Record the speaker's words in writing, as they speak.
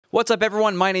What's up,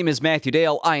 everyone? My name is Matthew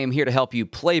Dale. I am here to help you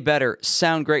play better,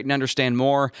 sound great, and understand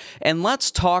more. And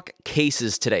let's talk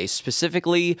cases today.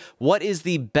 Specifically, what is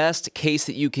the best case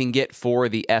that you can get for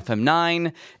the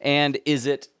FM9? And is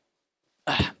it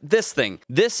this thing?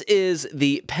 This is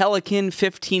the Pelican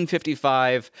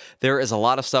 1555. There is a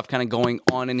lot of stuff kind of going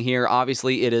on in here.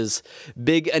 Obviously, it is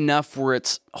big enough where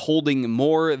it's holding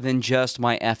more than just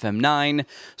my FM9.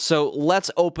 So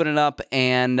let's open it up,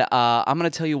 and I'm going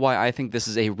to tell you why I think this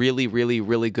is a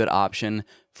really good option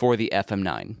for the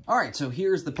FM9. All right, so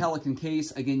here's the Pelican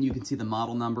case. Again, you can see the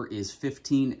model number is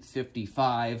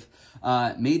 1555.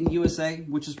 Made in USA,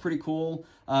 which is pretty cool.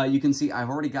 You can see I've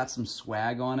already got some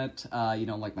swag on it, you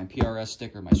know, like my PRS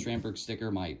sticker, my Strandberg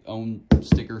sticker, my own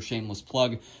sticker, shameless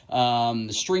plug, the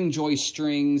String Joy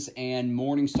strings, and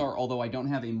Morningstar, although I don't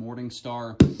have a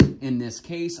Morningstar in this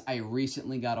case. I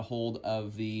recently got a hold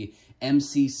of the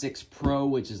MC6 Pro,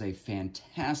 which is a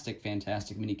fantastic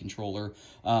MIDI controller.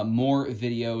 More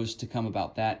videos to come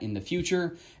about that in the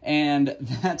future, and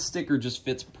that sticker just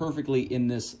fits perfectly in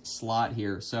this slot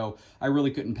here, so I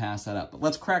really couldn't pass that up. But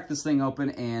let's crack this thing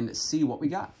open and see what we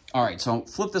got. All right, so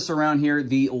flip this around here.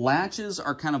 The latches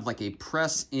are kind of like a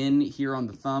press in here on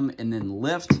the thumb and then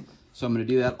lift. So I'm going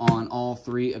to do that on all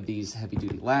three of these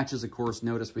heavy-duty latches. Of course,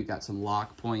 notice we got some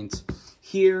lock points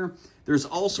here. There's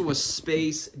also a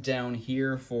space down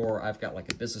here for, I've got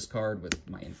like a business card with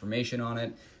my information on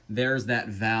it. There's that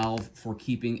valve for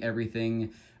keeping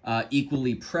everything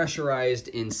equally pressurized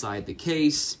inside the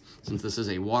case, since this is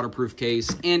a waterproof case.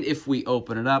 And if we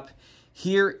open it up,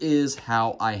 here is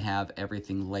how I have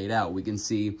everything laid out. We can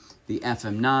see the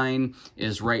FM9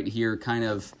 is right here, kind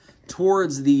of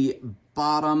towards the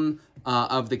bottom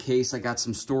of the case. I got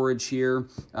some storage here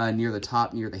near the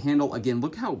top, near the handle. Again,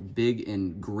 look how big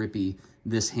and grippy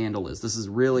this handle is. This is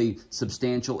really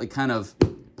substantial. It kind of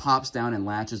pops down and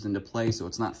latches into place, so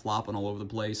it's not flopping all over the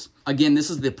place. Again, this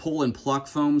is the pull and pluck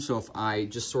foam, so if I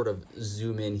just sort of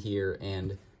zoom in here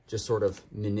and just sort of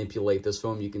manipulate this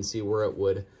foam, you can see where it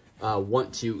would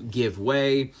want to give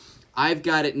way. I've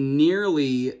got it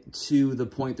nearly to the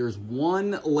point there's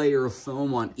one layer of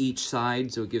foam on each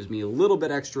side, so it gives me a little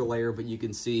bit extra layer, but you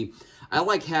can see I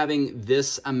like having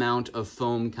this amount of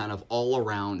foam kind of all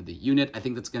around the unit. I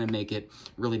think that's going to make it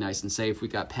really nice and safe. We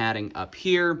got padding up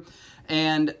here,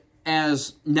 and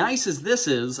as nice as this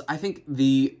is, I think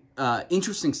the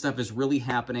interesting stuff is really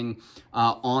happening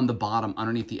on the bottom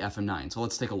underneath the FM9. So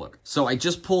let's take a look. So I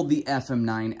just pulled the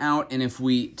FM9 out, and if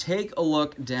we take a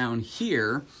look down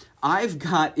here, I've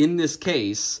got in this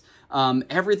case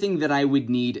everything that I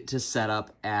would need to set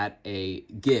up at a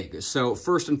gig. So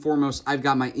first and foremost, I've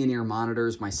got my in-ear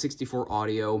monitors, my 64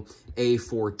 audio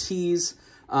A4Ts,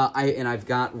 and I've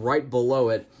got right below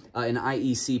it an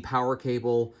IEC power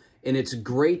cable. And it's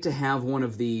great to have one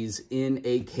of these in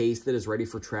a case that is ready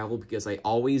for travel, because I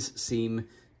always seem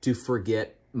to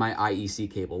forget my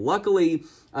IEC cable. Luckily,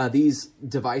 these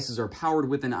devices are powered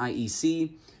with an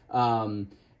IEC,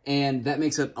 and that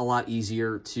makes it a lot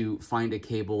easier to find a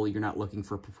cable. You're not looking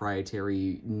for a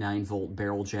proprietary 9-volt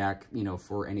barrel jack, you know,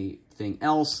 for anything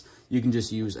else. You can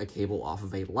just use a cable off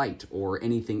of a light or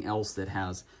anything else that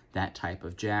has that type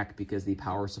of jack, because the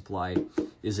power supply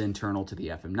is internal to the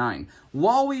FM9.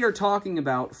 While we are talking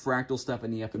about Fractal stuff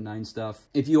and the FM9 stuff,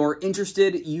 if you are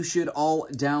interested, you should all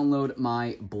download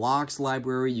my blocks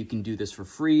library. You can do this for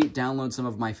free. Download some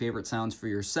of my favorite sounds for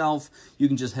yourself. You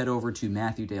can just head over to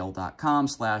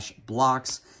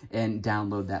matthewdale.com/blocks and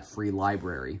download that free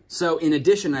library. So in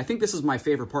addition, I think this is my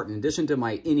favorite part, in addition to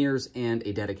my in-ears and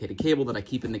a dedicated cable that I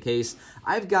keep in the case,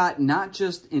 I've got not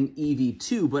just an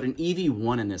EV2, but an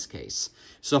EV1 in this case.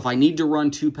 So if I need to run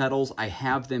two pedals, I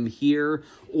have them here,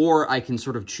 or I can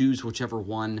sort of choose whichever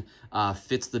one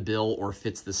fits the bill or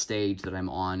fits the stage that I'm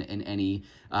on in any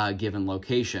given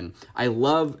location. I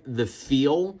love the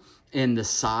feel and the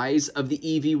size of the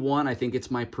EV1. I think it's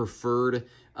my preferred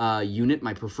unit,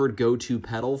 my preferred go-to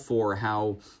pedal for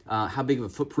how big of a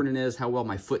footprint it is, how well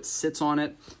my foot sits on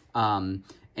it,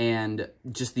 and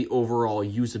just the overall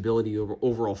usability,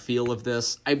 overall feel of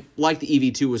this. I like the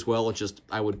EV2 as well. It's just,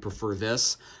 I would prefer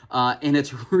this. And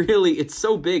it's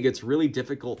so big, it's really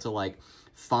difficult to like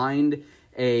find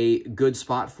a good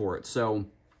spot for it. So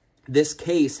this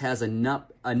case has enough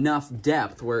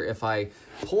depth where if I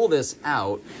pull this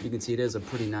out, you can see it is a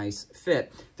pretty nice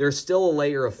fit. There's still a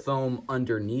layer of foam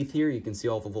underneath here. You can see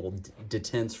all the little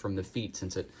detents from the feet,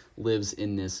 since it lives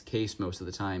in this case most of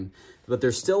the time. But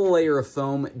there's still a layer of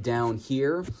foam down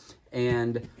here,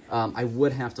 and I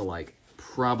would have to like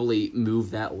probably move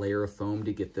that layer of foam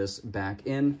to get this back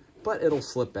in, but it'll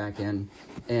slip back in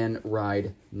and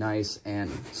ride nice and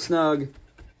snug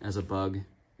as a bug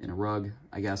in a rug,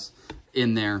 I guess,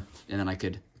 in there, and then I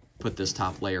could put this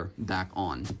top layer back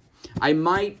on. I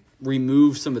might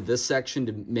remove some of this section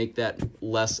to make that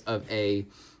less of a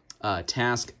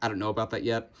task. I don't know about that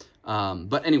yet.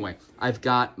 But anyway, I've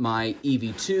got my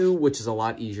EV2, which is a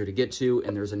lot easier to get to,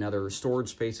 and there's another storage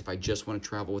space if I just want to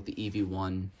travel with the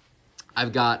EV1.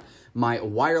 I've got my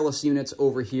wireless units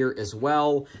over here as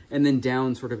well, and then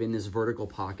down sort of in this vertical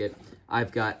pocket,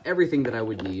 I've got everything that I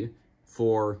would need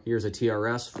for, here's a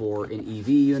TRS for an EV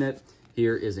unit,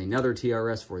 here is another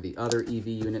TRS for the other EV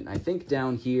unit, and I think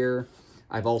down here,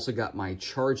 I've also got my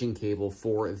charging cable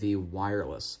for the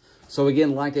wireless. So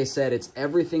again, like I said, it's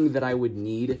everything that I would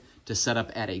need to set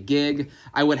up at a gig.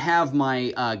 I would have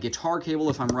my guitar cable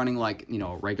if I'm running like, you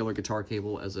know, a regular guitar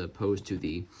cable as opposed to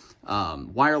the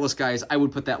wireless guys. I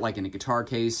would put that like in a guitar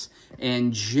case.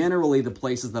 And generally the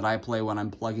places that I play when I'm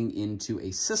plugging into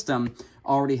a system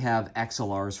already have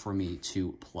XLRs for me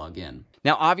to plug in.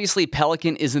 Now, obviously,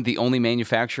 Pelican isn't the only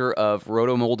manufacturer of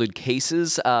roto-molded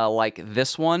cases like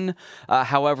this one.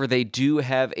 However, they do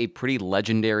have a pretty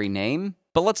legendary name.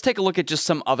 But let's take a look at just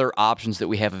some other options that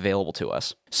we have available to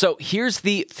us. So here's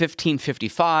the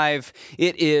 1555.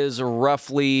 It is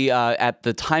roughly, at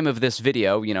the time of this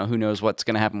video, you know, who knows what's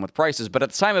going to happen with prices, but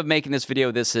at the time of making this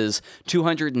video, this is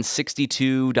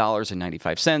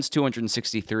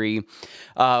 $262.95,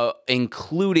 $263,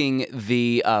 including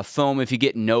the foam. If you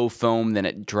get no foam, then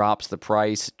it drops the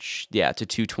price, yeah, to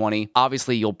 $220.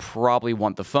 Obviously, you'll probably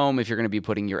want the foam if you're going to be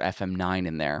putting your FM9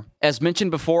 in there. As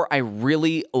mentioned before, I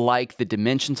really like the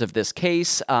dimensions of this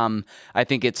case. I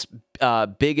think it's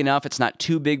big enough. It's not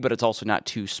too big, but it's also not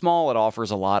too small. It offers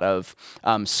a lot of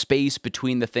space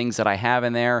between the things that I have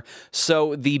in there.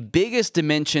 So the biggest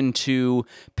dimension to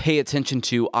pay attention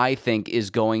to, I think, is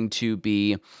going to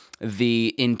be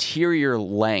the interior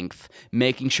length,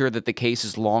 making sure that the case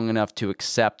is long enough to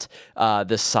accept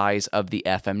the size of the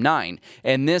FM9.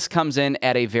 And this comes in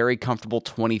at a very comfortable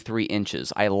 23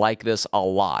 inches. I like this a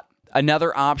lot.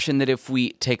 Another option that if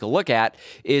we take a look at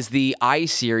is the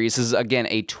I-Series. This is, again,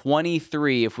 a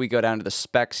 23. If we go down to the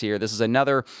specs here, this is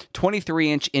another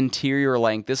 23-inch interior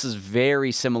length. This is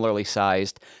very similarly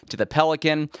sized to the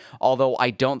Pelican, although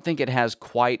I don't think it has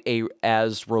quite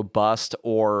as robust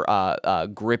or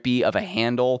grippy of a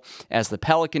handle as the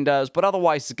Pelican does, but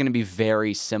otherwise it's going to be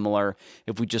very similar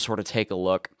if we just sort of take a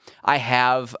look. I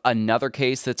have another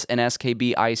case that's an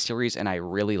SKB I-Series, and I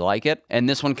really like it, and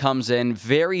this one comes in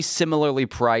very similarly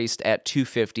priced at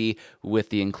 $250 with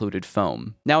the included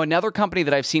foam. Now, another company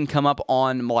that I've seen come up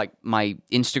on like my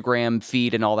Instagram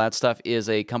feed and all that stuff is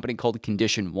a company called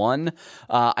Condition One.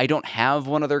 I don't have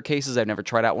one of their cases. I've never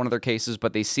tried out one of their cases,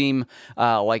 but they seem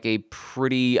like a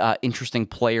pretty interesting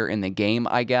player in the game,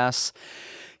 I guess.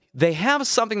 They have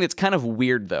something that's kind of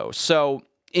weird, though. So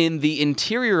in the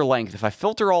interior length, if I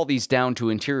filter all these down to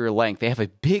interior length, they have a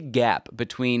big gap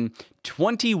between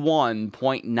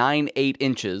 21.98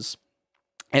 inches,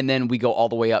 and then we go all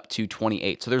the way up to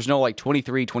 28. So there's no like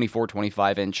 23, 24,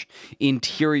 25-inch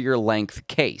interior length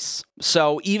case.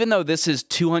 So even though this is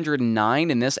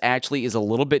 209 and this actually is a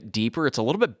little bit deeper, it's a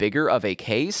little bit bigger of a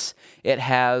case. It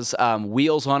has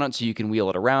wheels on it so you can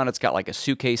wheel it around. It's got like a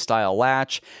suitcase style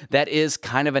latch. That is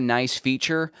kind of a nice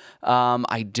feature.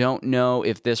 I don't know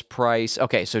if this price,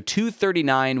 okay, so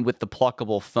 $239 with the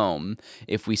pluckable foam,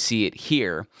 if we see it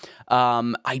here.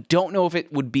 I don't know if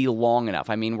it would be long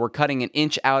enough. I mean, we're cutting an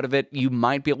inch out of it. You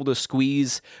might be able to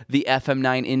squeeze the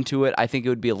FM9 into it. I think it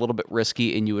would be a little bit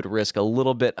risky, and you would risk a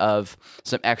little bit of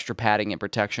some extra padding and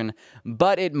protection,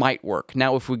 but it might work.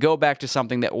 Now, if we go back to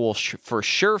something that will for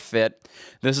sure fit,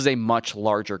 this is a much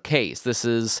larger case. This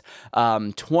is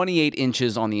 28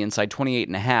 inches on the inside, 28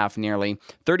 and a half nearly,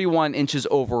 31 inches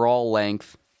overall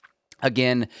length.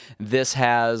 Again, this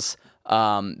has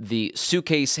the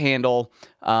suitcase handle,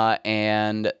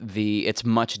 and it's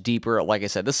much deeper. Like I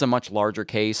said, this is a much larger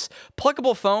case.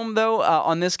 Pluckable foam, though,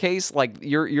 on this case, like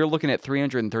you're looking at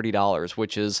 $330,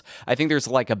 which is, I think there's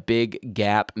like a big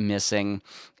gap missing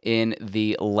in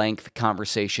the length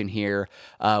conversation here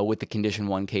with the Condition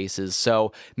 1 cases.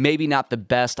 So maybe not the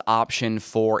best option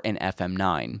for an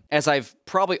FM9. As I've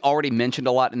probably already mentioned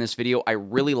a lot in this video, I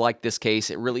really like this case.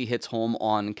 It really hits home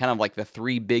on kind of like the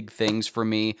three big things for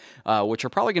me, which are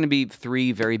probably going to be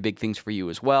three very big things for you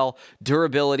as well.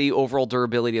 Durability, overall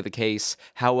durability of the case,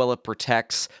 how well it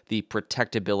protects, the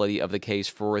protectability of the case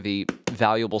for the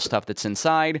valuable stuff that's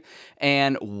inside,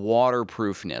 and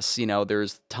waterproofness. You know,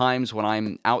 there's times when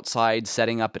I'm outside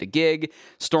setting up at a gig,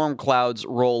 storm clouds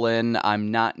roll in,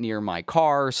 I'm not near my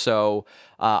car, so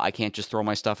I can't just throw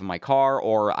my stuff in my car,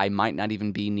 or I might not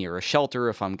even be near a shelter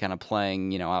if I'm kind of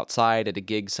playing, you know, outside at a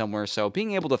gig somewhere. So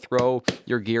being able to throw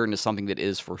your gear into something that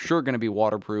is for sure going to be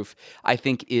waterproof, I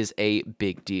think is a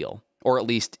big deal, or at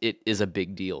least it is a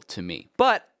big deal to me.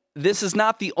 But this is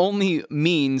not the only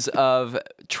means of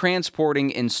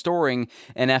transporting and storing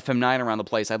an FM9 around the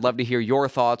place. I'd love to hear your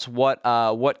thoughts.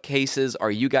 What cases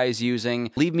are you guys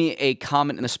using? Leave me a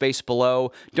comment in the space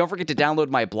below. Don't forget to download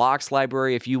my blocks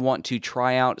library if you want to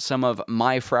try out some of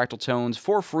my fractal tones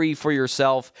for free for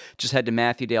yourself. Just head to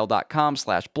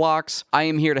matthewdale.com/blocks. I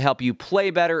am here to help you play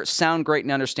better, sound great,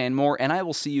 and understand more, and I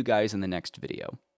will see you guys in the next video.